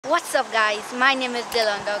What's up guys, my name is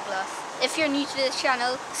Dylan Douglas. If you're new to this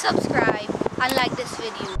channel, subscribe and like this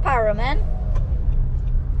video. Paramin.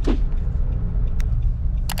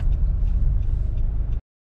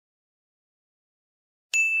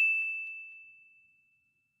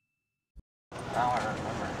 Now I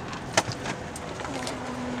remember.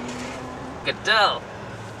 Goodell!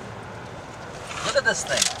 Look at this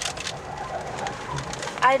thing.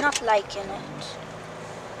 I'm not liking it.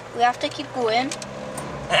 We have to keep going.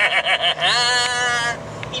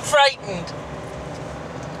 He frightened.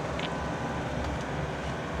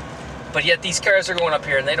 But yet these cars are going up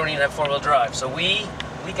here and they don't even have four-wheel drive. So we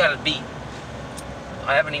got it beat.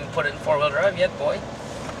 I haven't even put it in four-wheel drive yet, boy.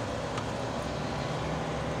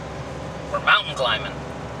 We're mountain climbing.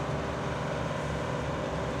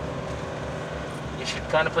 You should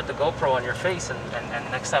kind of put the GoPro on your face and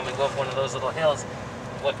next time we go up one of those little hills,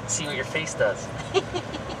 see what your face does.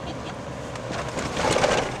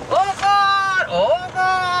 Oh God! Oh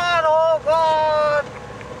God! Oh God!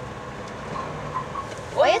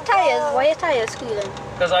 Why your tires squealing?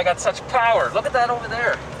 Because I got such power. Look at that over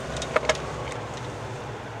there.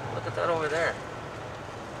 Look at that over there.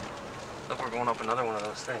 Look, we're going up another one of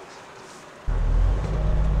those things.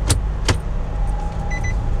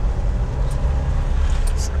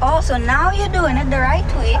 Oh, so now you're doing it the right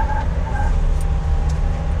way.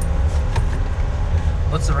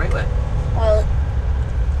 What's the right way? Well,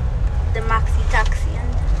 the maxi taxi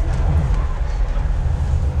and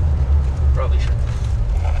Probably should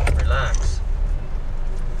relax.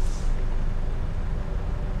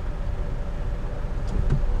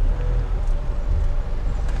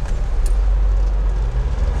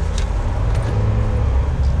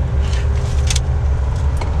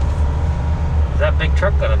 That big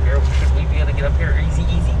truck got up here. Should we be able to get up here easy?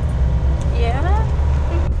 yeah.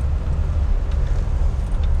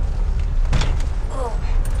 Oh.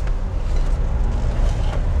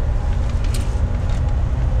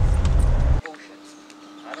 Ocean.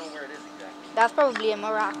 I don't know where it is exactly. That's probably a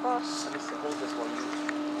Maracas. Let me see, hold this one.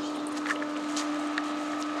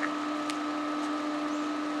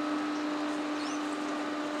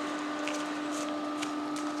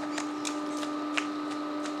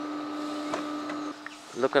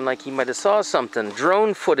 Looking like he might have saw something.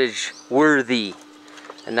 Drone footage worthy.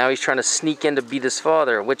 And now he's trying to sneak in to beat his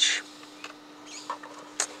father, which...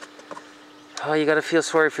 Oh, you gotta feel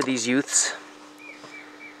sorry for these youths.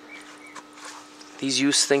 These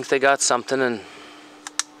youths think they got something and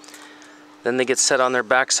then they get set on their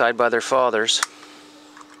backside by their fathers.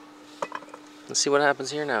 Let's see what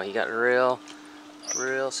happens here now. You got a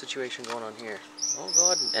real situation going on here. Oh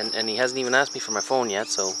God, and he hasn't even asked me for my phone yet,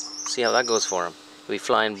 so see how that goes for him. He'll be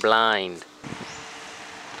flying blind.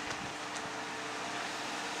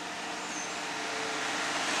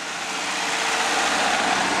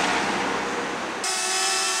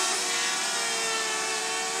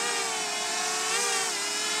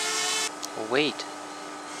 Wait,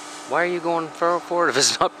 why are you going forward if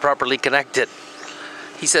it's not properly connected?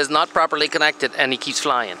 He says not properly connected and he keeps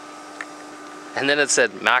flying. And then it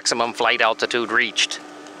said maximum flight altitude reached.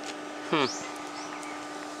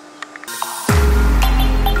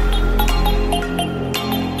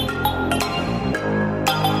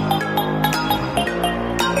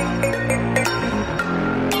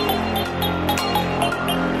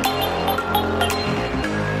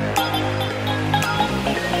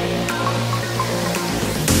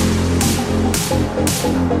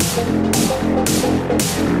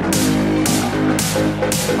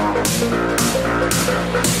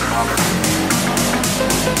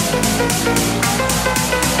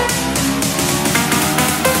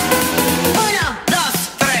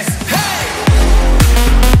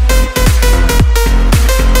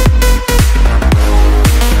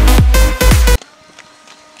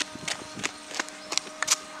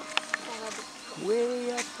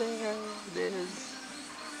 Way up there it is.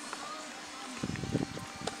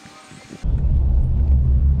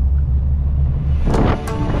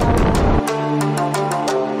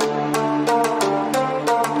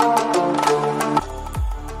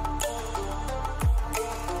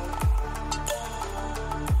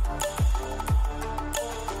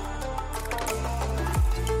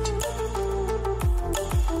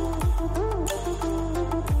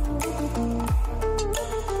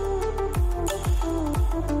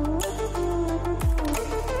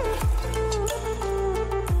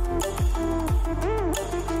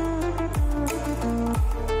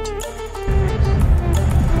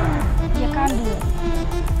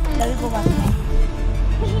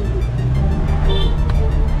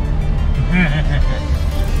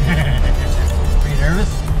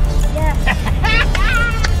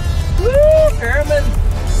 Paramin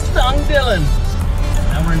Dylan!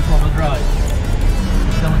 Now we're in four-wheel drive.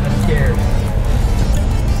 Dylan got scared.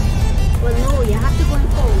 Well, no, you have to go in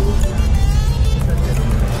forward.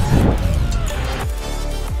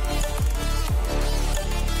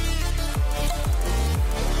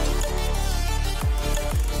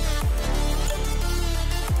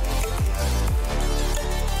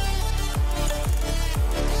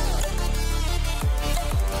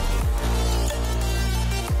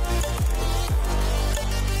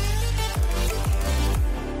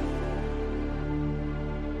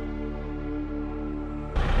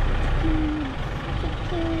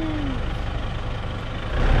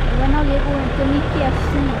 We're going to meet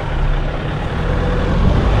KFC.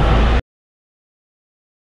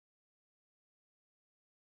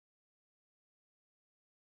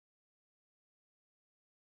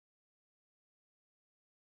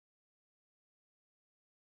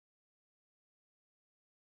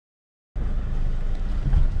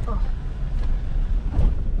 Oh.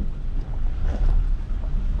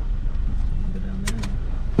 Go down there.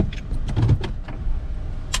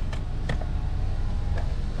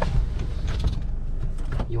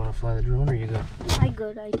 You want to fly the drone or you good? I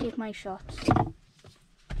good, I take my shots. Well,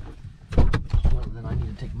 then I need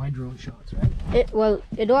to take my drone shots, right? It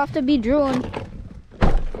don't have to be drone.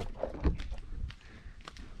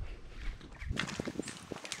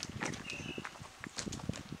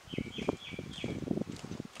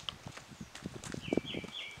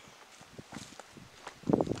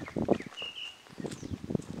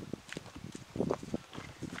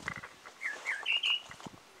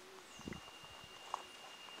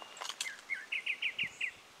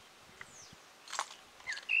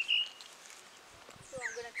 So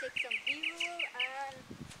I'm gonna take some B-roll and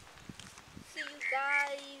see you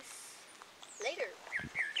guys later.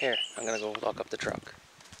 Here, I'm gonna go lock up the truck.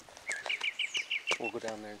 We'll go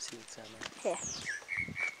down there and see what's down there. Yeah.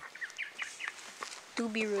 Do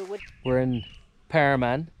B-roll. We're in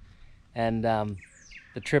Paramin, and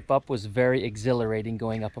the trip up was very exhilarating,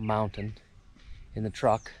 going up a mountain in the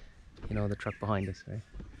truck. You know, the truck behind us, right?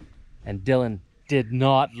 And Dylan did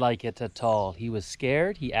not like it at all. He was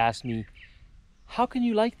scared. He asked me, "How can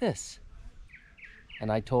you like this?"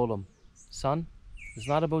 And I told him, "Son, it's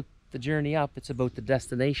not about the journey up, it's about the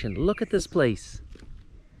destination. Look at this place.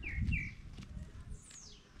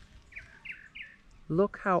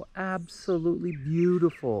 Look how absolutely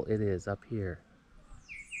beautiful it is up here.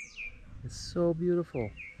 It's so beautiful.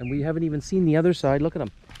 And we haven't even seen the other side. Look at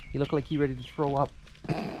him. He looked like he's ready to throw up.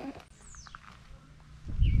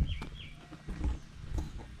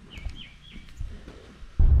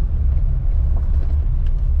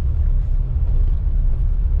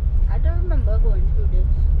 I don't remember going through this.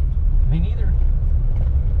 Me neither.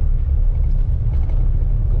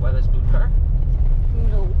 Go by this blue car?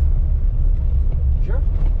 No. Sure.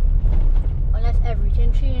 Unless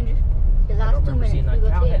everything changed the I last don't 2 remember minutes. seeing that we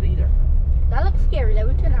got cow head there. either. That looks scary. Let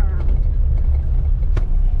me turn around.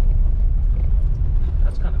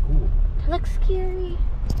 That's kind of cool. That looks scary.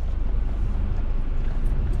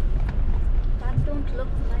 That don't look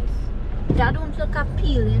nice. That don't look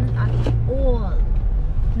appealing at all.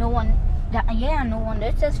 No one. No wonder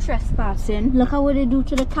it says trespassing. Look how what they do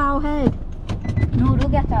to the cow head. No,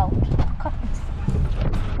 don't get out. Cut it.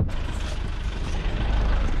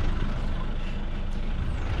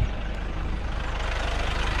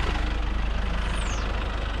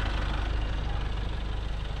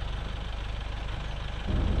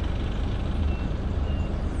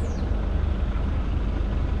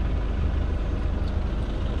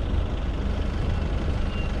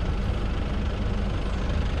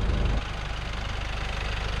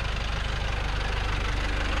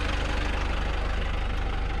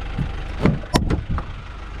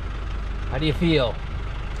 How do you feel?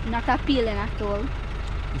 Not appealing at all.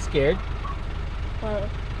 You scared? Well,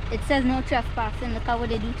 it says no trespassing. Look how what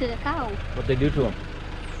they do to the cow. What'd they do to him?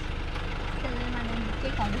 Tell them I didn't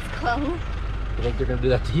take on this cow. You think they're gonna do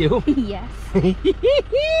that to you? Yes.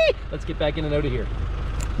 Let's get back in and out of here.